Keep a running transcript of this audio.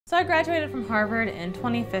So I graduated from Harvard in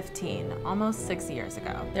 2015, almost 6 years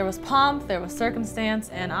ago. There was pomp, there was circumstance,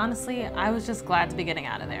 and honestly, I was just glad to be getting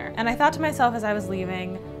out of there. And I thought to myself as I was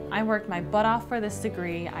leaving, I worked my butt off for this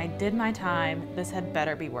degree, I did my time, this had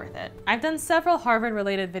better be worth it. I've done several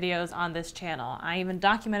Harvard-related videos on this channel. I even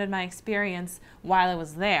documented my experience while I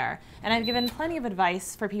was there, and I've given plenty of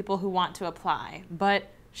advice for people who want to apply. But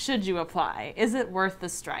should you apply? Is it worth the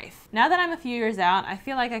strife? Now that I'm a few years out, I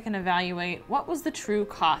feel like I can evaluate what was the true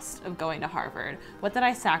cost of going to Harvard, what did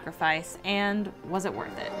I sacrifice, and was it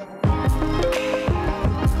worth it?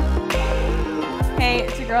 Hey,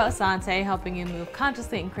 it's your girl Asante, helping you move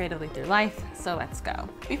consciously and creatively through life, so let's go.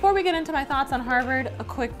 Before we get into my thoughts on Harvard, a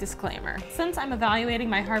quick disclaimer. Since I'm evaluating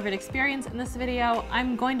my Harvard experience in this video,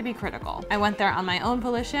 I'm going to be critical. I went there on my own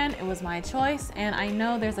volition, it was my choice, and I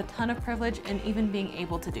know there's a ton of privilege in even being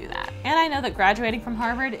able to do that. And I know that graduating from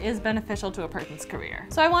Harvard is beneficial to a person's career.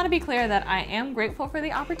 So I want to be clear that I am grateful for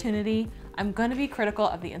the opportunity. I'm going to be critical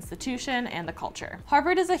of the institution and the culture.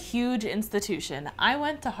 Harvard is a huge institution. I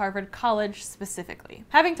went to Harvard College specifically.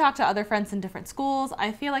 Having talked to other friends in different schools,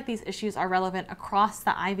 I feel like these issues are relevant across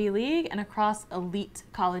the Ivy League and across elite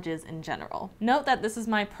colleges in general. Note that this is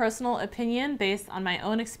my personal opinion based on my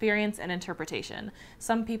own experience and interpretation.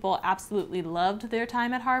 Some people absolutely loved their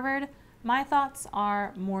time at Harvard. My thoughts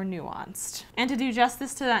are more nuanced. And to do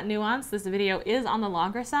justice to that nuance, this video is on the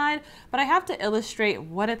longer side, but I have to illustrate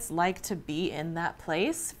what it's like to be in that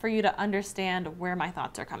place for you to understand where my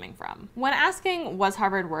thoughts are coming from. When asking, was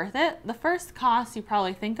Harvard worth it? The first cost you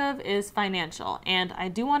probably think of is financial, and I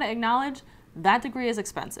do want to acknowledge that degree is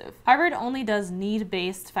expensive. Harvard only does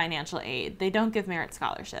need-based financial aid. They don't give merit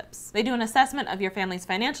scholarships. They do an assessment of your family's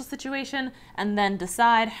financial situation and then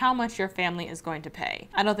decide how much your family is going to pay.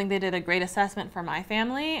 I don't think they did a great assessment for my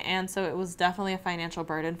family, and so it was definitely a financial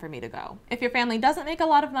burden for me to go. If your family doesn't make a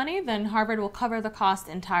lot of money, then Harvard will cover the cost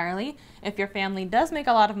entirely. If your family does make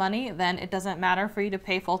a lot of money, then it doesn't matter for you to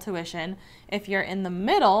pay full tuition. If you're in the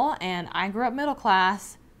middle, and I grew up middle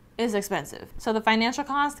class, is expensive. So the financial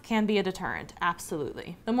cost can be a deterrent,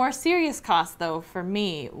 absolutely. The more serious cost, though, for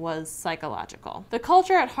me was psychological. The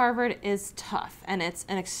culture at Harvard is tough, and it's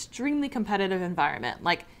an extremely competitive environment.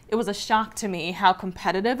 Like, it was a shock to me how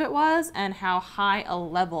competitive it was and how high a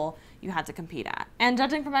level you had to compete at. And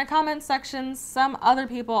judging from my comment sections, some other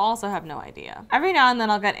people also have no idea. Every now and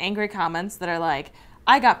then I'll get angry comments that are like,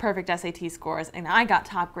 I got perfect SAT scores and I got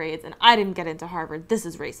top grades and I didn't get into Harvard. This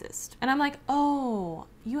is racist. And I'm like, oh,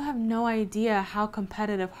 you have no idea how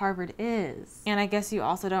competitive Harvard is. And I guess you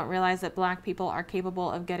also don't realize that Black people are capable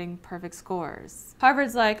of getting perfect scores.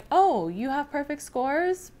 Harvard's like, oh, you have perfect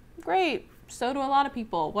scores? Great. So do a lot of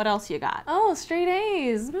people. What else you got? Oh, straight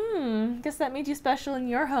A's. Guess that made you special in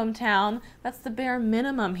your hometown. That's the bare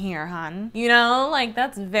minimum here, hon. You know, like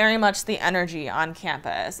that's very much the energy on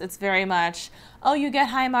campus. It's very much, oh, you get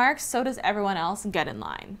high marks, so does everyone else, get in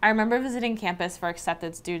line. I remember visiting campus for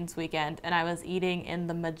Accepted Students Weekend, and I was eating in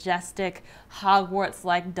the majestic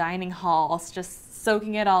Hogwarts-like dining halls, just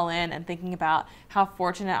soaking it all in and thinking about how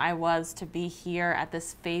fortunate I was to be here at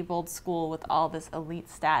this fabled school with all this elite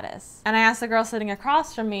status. And I asked the girl sitting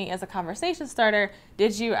across from me as a conversation starter,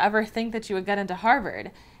 did you ever think that you would get into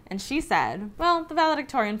Harvard? And she said, well, the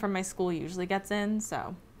valedictorian from my school usually gets in,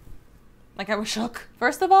 so. Like, I was shook.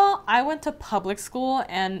 First of all, I went to public school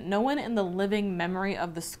and no one in the living memory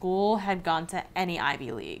of the school had gone to any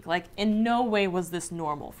Ivy League. Like, in no way was this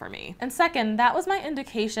normal for me. And second, that was my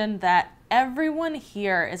indication that everyone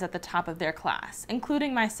here is at the top of their class,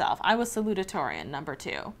 including myself. I was salutatorian, number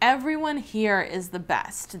 2. Everyone here is the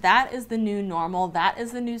best. That is the new normal. That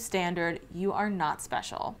is the new standard. You are not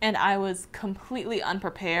special. And I was completely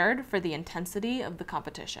unprepared for the intensity of the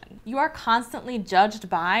competition. You are constantly judged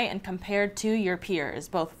by and compared to your peers,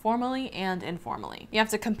 both formally and informally. You have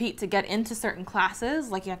to compete to get into certain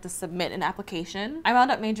classes, like you have to submit an application. I wound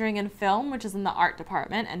up majoring in film, which is in the art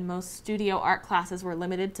department, and most studio art classes were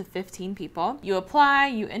limited to 15 people. You apply,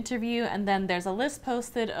 you interview, and then there's a list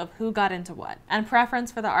posted of who got into what. And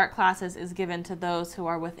preference for the art classes is given to those who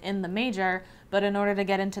are within the major, but in order to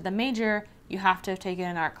get into the major, you have to have taken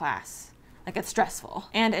an art class. Like, it's stressful.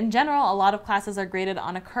 And in general, a lot of classes are graded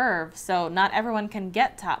on a curve, so not everyone can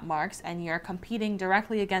get top marks, and you're competing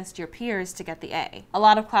directly against your peers to get the A. A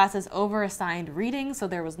lot of classes over-assigned reading, so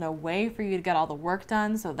there was no way for you to get all the work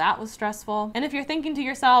done, so that was stressful. And if you're thinking to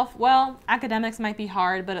yourself, well, academics might be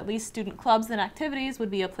hard, but at least student clubs and activities would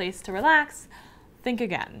be a place to relax, Think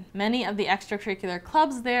again. Many of the extracurricular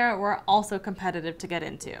clubs there were also competitive to get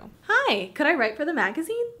into. Hi, could I write for the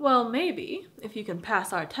magazine? Well, maybe, if you can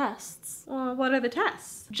pass our tests. Well, what are the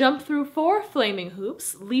tests? Jump through 4 flaming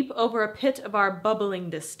hoops, leap over a pit of our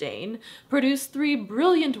bubbling disdain, produce 3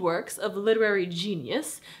 brilliant works of literary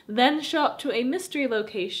genius, then show up to a mystery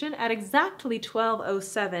location at exactly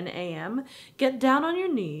 12:07 a.m., get down on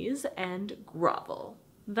your knees, and grovel.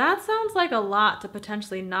 That sounds like a lot to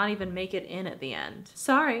potentially not even make it in at the end.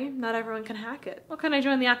 Sorry, not everyone can hack it. Well, can I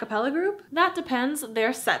join the a cappella group? That depends. There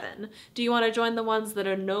are 7. Do you want to join the ones that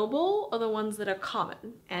are noble or the ones that are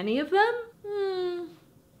common? Any of them?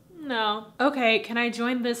 No. Okay, can I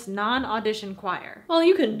join this non-audition choir? Well,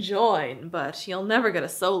 you can join, but you'll never get a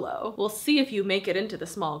solo. We'll see if you make it into the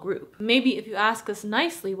small group. Maybe if you ask us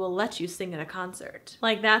nicely, we'll let you sing at a concert.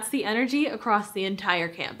 Like, that's the energy across the entire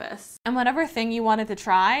campus. And whatever thing you wanted to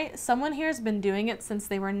try, someone here has been doing it since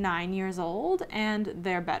they were 9 years old, and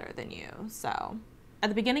they're better than you, so. At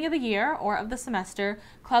the beginning of the year or of the semester,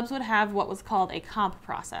 clubs would have what was called a comp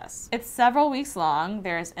process. It's several weeks long.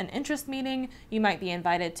 There's an interest meeting. You might be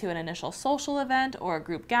invited to an initial social event or a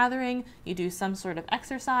group gathering. You do some sort of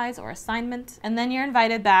exercise or assignment, and then you're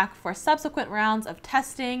invited back for subsequent rounds of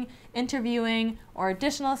testing, interviewing, or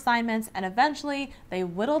additional assignments, and eventually they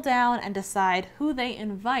whittle down and decide who they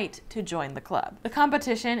invite to join the club. The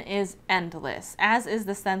competition is endless, as is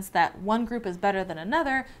the sense that one group is better than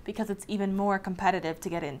another because it's even more competitive to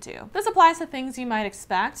get into. This applies to things you might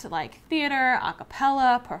expect, like theater, a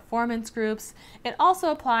cappella, performance groups. It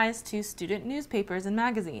also applies to student newspapers and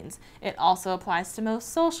magazines. It also applies to most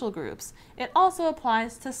social groups. It also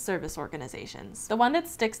applies to service organizations. The one that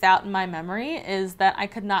sticks out in my memory is that I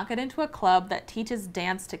could not get into a club that teaches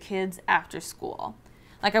dance to kids after school.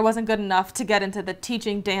 Like, I wasn't good enough to get into the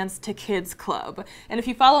teaching dance to kids club. And if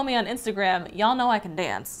you follow me on Instagram, y'all know I can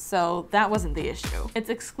dance, so that wasn't the issue.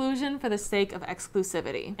 It's exclusion for the sake of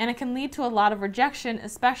exclusivity. And it can lead to a lot of rejection,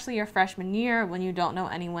 especially your freshman year when you don't know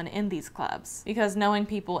anyone in these clubs. Because knowing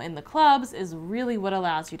people in the clubs is really what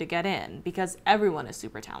allows you to get in, because everyone is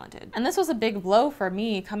super talented. And this was a big blow for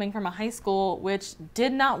me coming from a high school which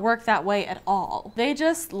did not work that way at all. They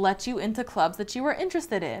just let you into clubs that you were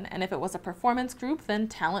interested in, and if it was a performance group, then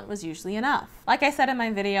talent was usually enough. Like I said in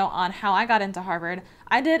my video on how I got into Harvard,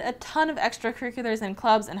 I did a ton of extracurriculars and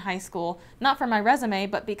clubs in high school, not for my resume,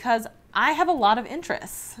 but because I have a lot of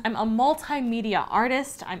interests. I'm a multimedia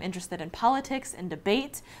artist. I'm interested in politics and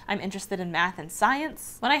debate. I'm interested in math and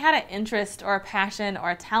science. When I had an interest or a passion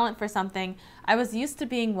or a talent for something, I was used to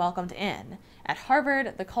being welcomed in. At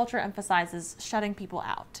Harvard, the culture emphasizes shutting people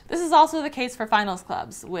out. This is also the case for finals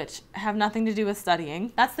clubs, which have nothing to do with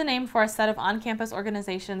studying. That's the name for a set of on-campus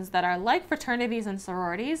organizations that are like fraternities and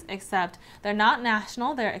sororities, except they're not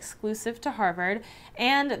national, they're exclusive to Harvard,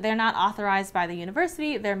 and they're not authorized by the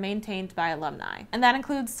university, they're maintained by alumni. And that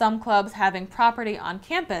includes some clubs having property on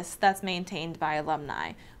campus that's maintained by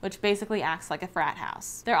alumni, which basically acts like a frat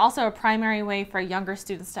house. They're also a primary way for younger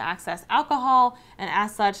students to access alcohol, and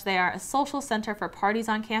as such, they are a social center for parties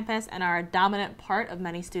on campus and are a dominant part of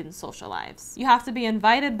many students' social lives. You have to be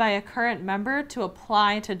invited by a current member to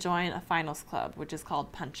apply to join a finals club, which is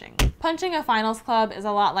called punching. Punching a finals club is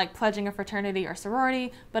a lot like pledging a fraternity or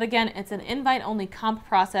sorority, but again, it's an invite-only comp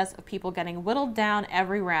process of people getting whittled down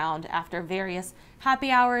every round after various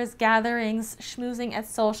happy hours, gatherings, schmoozing at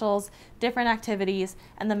socials, different activities,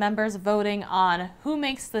 and the members voting on who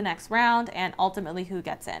makes the next round and ultimately who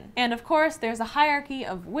gets in. And of course, there's a hierarchy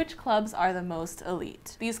of which clubs are the most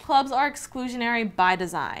elite. These clubs are exclusionary by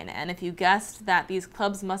design, and if you guessed that these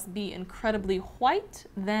clubs must be incredibly white,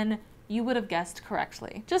 then you would have guessed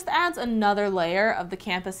correctly. Just adds another layer of the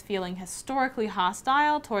campus feeling historically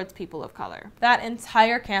hostile towards people of color. That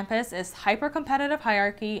entire campus is hyper-competitive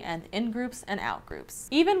hierarchy and in-groups and out-groups.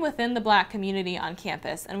 Even within the Black community on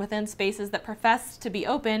campus and within spaces that professed to be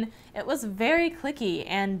open, it was very cliquey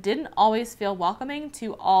and didn't always feel welcoming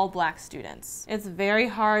to all Black students. It's very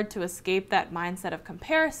hard to escape that mindset of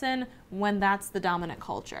comparison when that's the dominant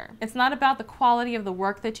culture. It's not about the quality of the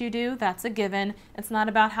work that you do, that's a given. It's not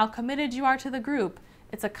about how committed you are to the group.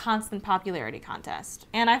 It's a constant popularity contest.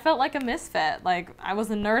 And I felt like a misfit, like I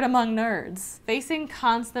was a nerd among nerds. Facing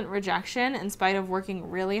constant rejection in spite of working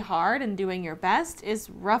really hard and doing your best is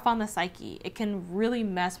rough on the psyche. It can really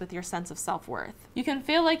mess with your sense of self-worth. You can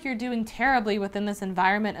feel like you're doing terribly within this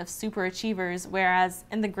environment of super achievers, whereas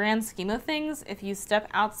in the grand scheme of things, if you step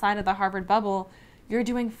outside of the Harvard bubble, you're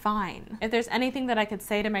doing fine. If there's anything that I could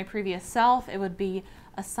say to my previous self, it would be,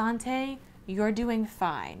 Asante, you're doing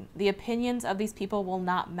fine. The opinions of these people will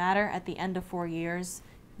not matter at the end of 4 years.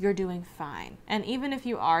 you're doing fine. And even if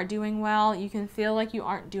you are doing well, you can feel like you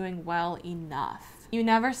aren't doing well enough. You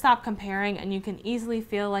never stop comparing, and you can easily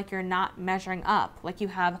feel like you're not measuring up, like you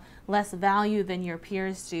have less value than your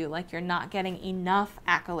peers do, like you're not getting enough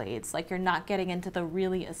accolades, like you're not getting into the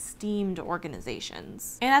really esteemed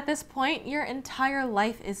organizations. And at this point, your entire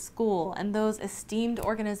life is school, and those esteemed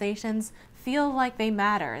organizations feel like they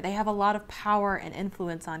matter. They have a lot of power and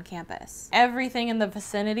influence on campus. Everything in the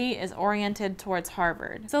vicinity is oriented towards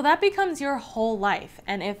Harvard. So that becomes your whole life.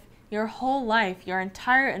 And if your whole life, your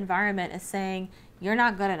entire environment is saying, you're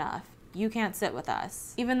not good enough, you can't sit with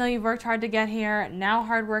us. Even though you've worked hard to get here, now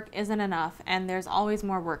hard work isn't enough, and there's always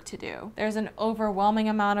more work to do. There's an overwhelming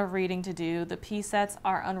amount of reading to do, the P sets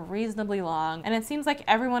are unreasonably long, and it seems like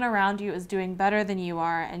everyone around you is doing better than you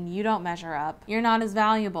are, and you don't measure up. You're not as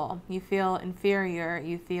valuable. You feel inferior,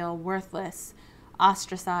 you feel worthless,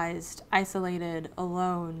 ostracized, isolated,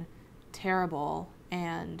 alone, terrible,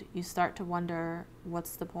 and you start to wonder,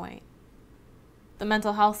 what's the point? The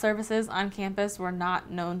mental health services on campus were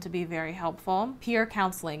not known to be very helpful. Peer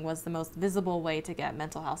counseling was the most visible way to get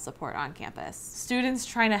mental health support on campus. Students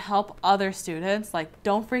trying to help other students, like,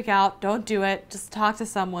 don't freak out, don't do it, just talk to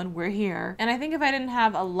someone, we're here. And I think if I didn't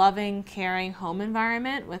have a loving, caring home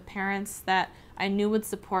environment with parents that I knew would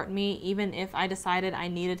support me even if I decided I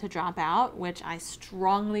needed to drop out, which I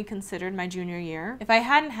strongly considered my junior year. If I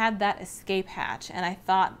hadn't had that escape hatch and I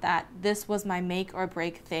thought that this was my make or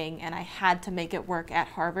break thing and I had to make it work at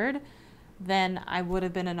Harvard, then I would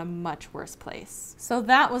have been in a much worse place. So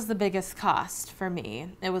that was the biggest cost for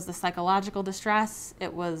me. It was the psychological distress,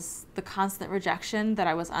 it was the constant rejection that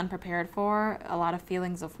I was unprepared for, a lot of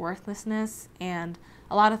feelings of worthlessness, and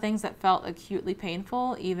a lot of things that felt acutely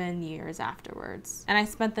painful even years afterwards. And I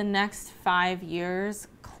spent the next 5 years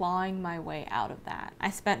clawing my way out of that. I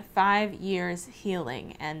spent 5 years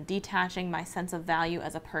healing and detaching my sense of value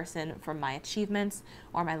as a person from my achievements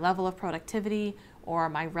or my level of productivity or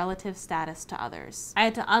my relative status to others. I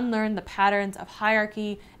had to unlearn the patterns of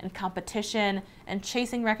hierarchy and competition and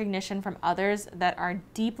chasing recognition from others that are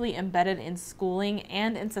deeply embedded in schooling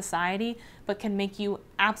and in society, but can make you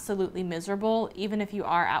absolutely miserable even if you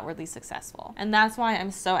are outwardly successful. And that's why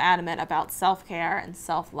I'm so adamant about self-care and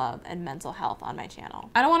self-love and mental health on my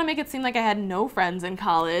channel. I don't want to make it seem like I had no friends in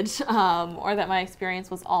college or that my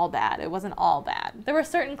experience was all bad. It wasn't all bad. There were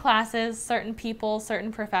certain classes, certain people,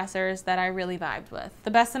 certain professors that I really vibed with.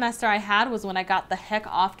 The best semester I had was when I got the heck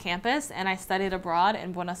off campus and I studied abroad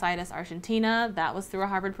in Buenos Aires, Argentina. That was through a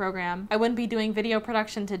Harvard program. I wouldn't be doing video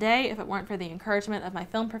production today if it weren't for the encouragement of my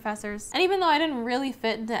film professors. And even though I didn't really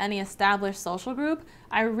fit into any established social group,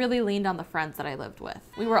 I really leaned on the friends that I lived with.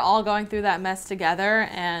 We were all going through that mess together,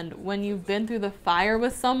 and when you've been through the fire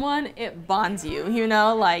with someone, it bonds you, you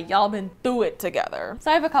know, like y'all been through it together.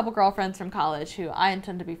 So I have a couple girlfriends from college who I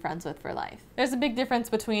intend to be friends with for life. There's a big difference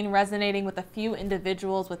between resonating with a few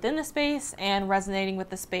individuals within the space and resonating with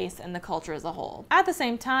the space and the culture as a whole. At the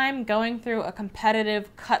same time, going through a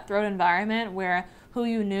competitive, cutthroat environment where who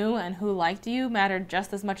you knew and who liked you mattered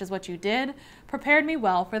just as much as what you did prepared me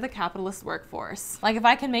well for the capitalist workforce. Like, if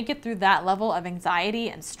I can make it through that level of anxiety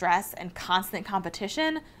and stress and constant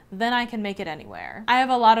competition, then I can make it anywhere. I have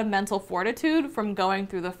a lot of mental fortitude from going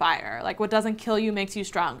through the fire. Like, what doesn't kill you makes you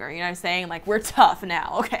stronger. You know what I'm saying? Like, we're tough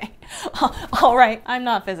now, okay? All right, I'm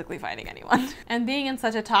not physically fighting anyone. And being in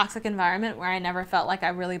such a toxic environment where I never felt like I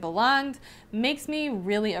really belonged makes me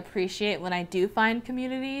really appreciate when I do find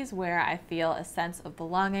communities where I feel a sense of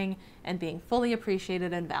belonging and being fully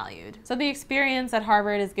appreciated and valued. So the experience at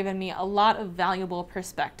Harvard has given me a lot of valuable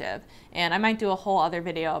perspective, and I might do a whole other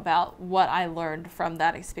video about what I learned from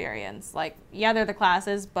that experience. Like, yeah, they're the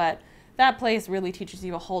classes, but that place really teaches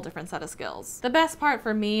you a whole different set of skills. The best part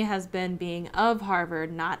for me has been being of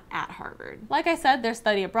Harvard, not at Harvard. Like I said, their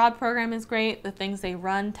study abroad program is great. The things they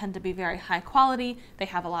run tend to be very high quality. They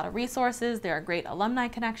have a lot of resources. There are great alumni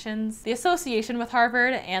connections. The association with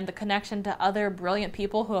Harvard and the connection to other brilliant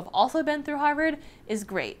people who have also been through Harvard is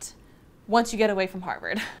great. Once you get away from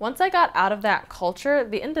Harvard. Once I got out of that culture,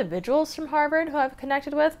 the individuals from Harvard who I've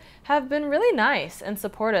connected with have been really nice and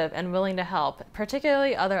supportive and willing to help,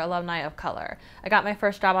 particularly other alumni of color. I got my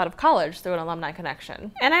first job out of college through an alumni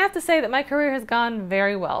connection. And I have to say that my career has gone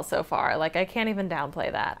very well so far. Like, I can't even downplay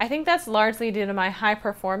that. I think that's largely due to my high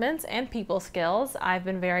performance and people skills. I've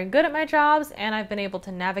been very good at my jobs and I've been able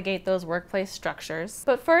to navigate those workplace structures.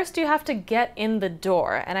 But first you have to get in the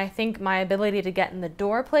door, and I think my ability to get in the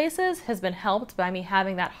door places has been helped by me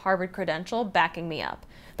having that Harvard credential backing me up.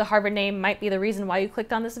 The Harvard name might be the reason why you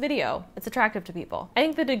clicked on this video. It's attractive to people. I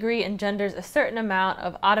think the degree engenders a certain amount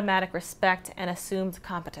of automatic respect and assumed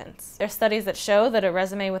competence. There's studies that show that a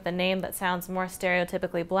resume with a name that sounds more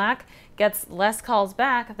stereotypically black gets less calls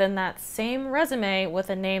back than that same resume with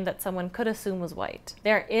a name that someone could assume was white.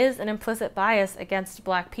 There is an implicit bias against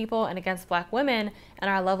black people and against black women, and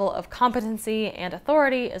our level of competency and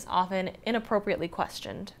authority is often inappropriately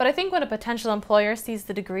questioned. But I think when a potential employer sees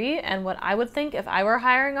the degree, and what I would think if I were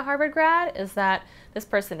hiring a Harvard grad, is that this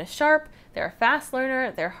person is sharp, they're a fast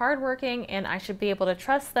learner, they're hardworking, and I should be able to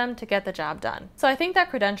trust them to get the job done. So I think that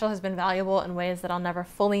credential has been valuable in ways that I'll never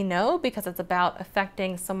fully know, because it's about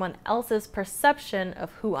affecting someone else's perception of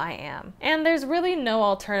who I am. And there's really no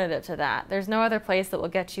alternative to that. There's no other place that will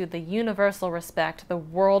get you the universal respect, the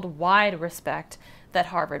worldwide respect that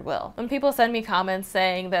Harvard will. When people send me comments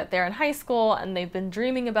saying that they're in high school and they've been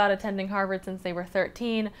dreaming about attending Harvard since they were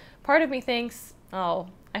 13, part of me thinks, oh,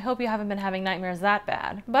 I hope you haven't been having nightmares that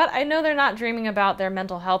bad. But I know they're not dreaming about their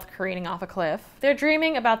mental health careening off a cliff. They're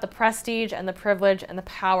dreaming about the prestige and the privilege and the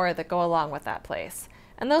power that go along with that place.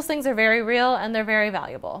 And those things are very real and they're very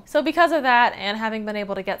valuable. So because of that, and having been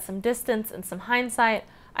able to get some distance and some hindsight,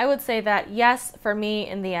 I would say that yes, for me,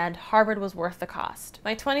 in the end, Harvard was worth the cost.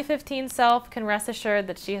 My 2015 self can rest assured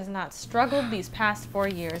that she has not struggled these past 4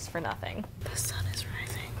 years for nothing. The sun is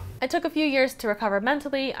rising. I took a few years to recover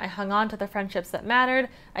mentally, I hung on to the friendships that mattered,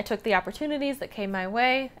 I took the opportunities that came my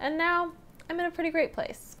way, and now I'm in a pretty great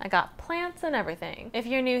place. I got plants and everything. If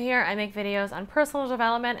you're new here, I make videos on personal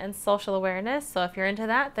development and social awareness, so if you're into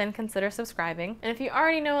that, then consider subscribing. And if you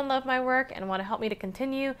already know and love my work and want to help me to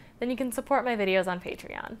continue, then you can support my videos on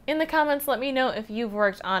Patreon. In the comments, let me know if you've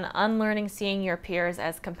worked on unlearning seeing your peers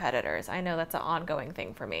as competitors. I know that's an ongoing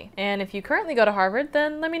thing for me. And if you currently go to Harvard,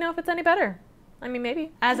 then let me know if it's any better. I mean,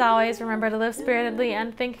 maybe. As always, remember to live spiritedly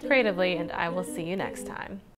and think creatively, and I will see you next time.